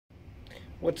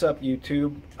What's up,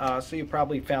 YouTube? So you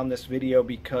probably found this video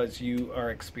because you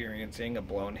are experiencing a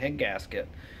blown head gasket,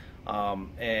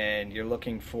 and you're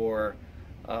looking for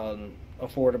an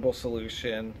affordable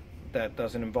solution that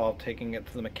doesn't involve taking it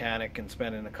to the mechanic and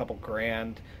spending a couple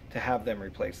grand to have them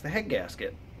replace the head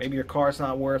gasket. Maybe your car's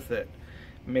not worth it.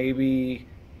 Maybe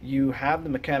you have the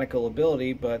mechanical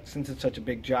ability, but since it's such a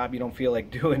big job, you don't feel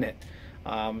like doing it.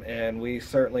 And we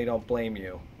certainly don't blame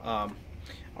you.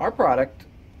 Our product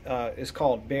is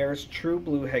called Bear's True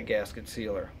Blue Head Gasket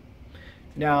Sealer.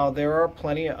 Now, there are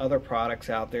plenty of other products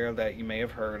out there that you may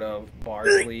have heard of: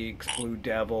 Bars Leaks, Blue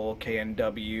Devil,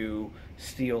 K&W,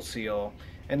 Steel Seal,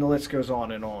 and the list goes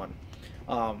on and on.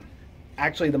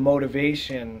 Actually, the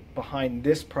motivation behind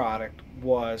this product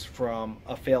was from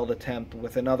a failed attempt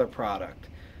with another product.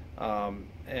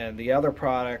 And the other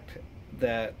product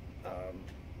that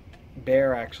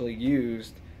Bear actually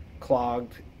used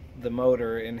clogged the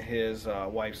motor in his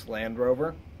wife's Land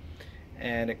Rover,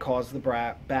 and it caused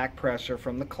the back pressure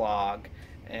from the clog,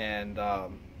 and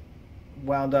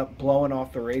wound up blowing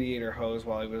off the radiator hose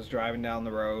while he was driving down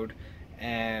the road,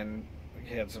 and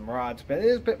he had some rods, but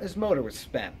his motor was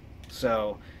spent.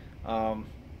 So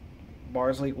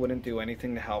Bars Leak wouldn't do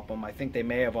anything to help him. I think they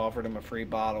may have offered him a free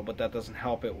bottle, but that doesn't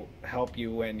help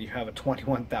you when you have a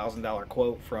 $21,000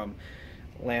 quote from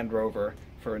Land Rover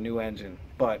for a new engine.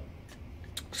 But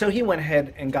so he went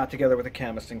ahead and got together with a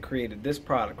chemist and created this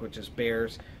product, which is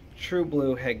Bear's True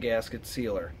Blue Head Gasket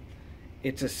Sealer.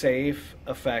 It's a safe,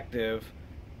 effective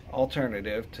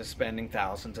alternative to spending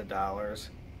thousands of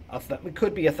dollars. It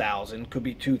could be $1,000, could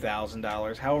be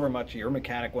 $2,000, however much your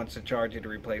mechanic wants to charge you to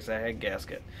replace a head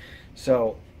gasket.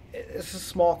 So it's a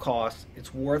small cost.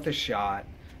 It's worth a shot.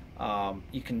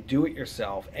 You can do it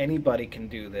yourself. Anybody can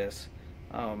do this.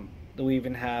 We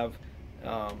even have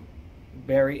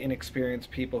very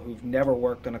inexperienced people who've never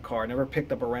worked on a car, never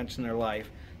picked up a wrench in their life,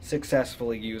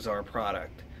 successfully use our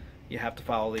product. You have to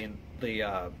follow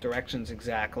the directions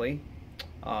exactly,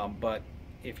 but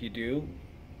if you do,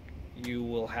 you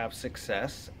will have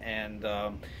success. And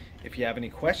if you have any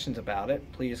questions about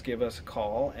it, please give us a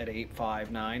call at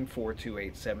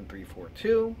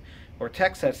 859-428-7342, or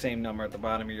text that same number at the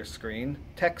bottom of your screen.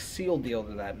 Text Seal Deal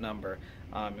to that number,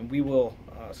 and we will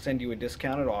send you a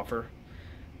discounted offer.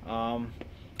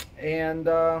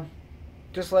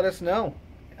 Just let us know.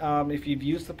 If you've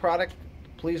used the product,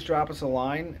 please drop us a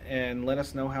line and let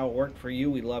us know how it worked for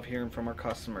you. We love hearing from our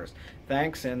customers.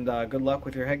 Thanks, and good luck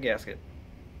with your head gasket.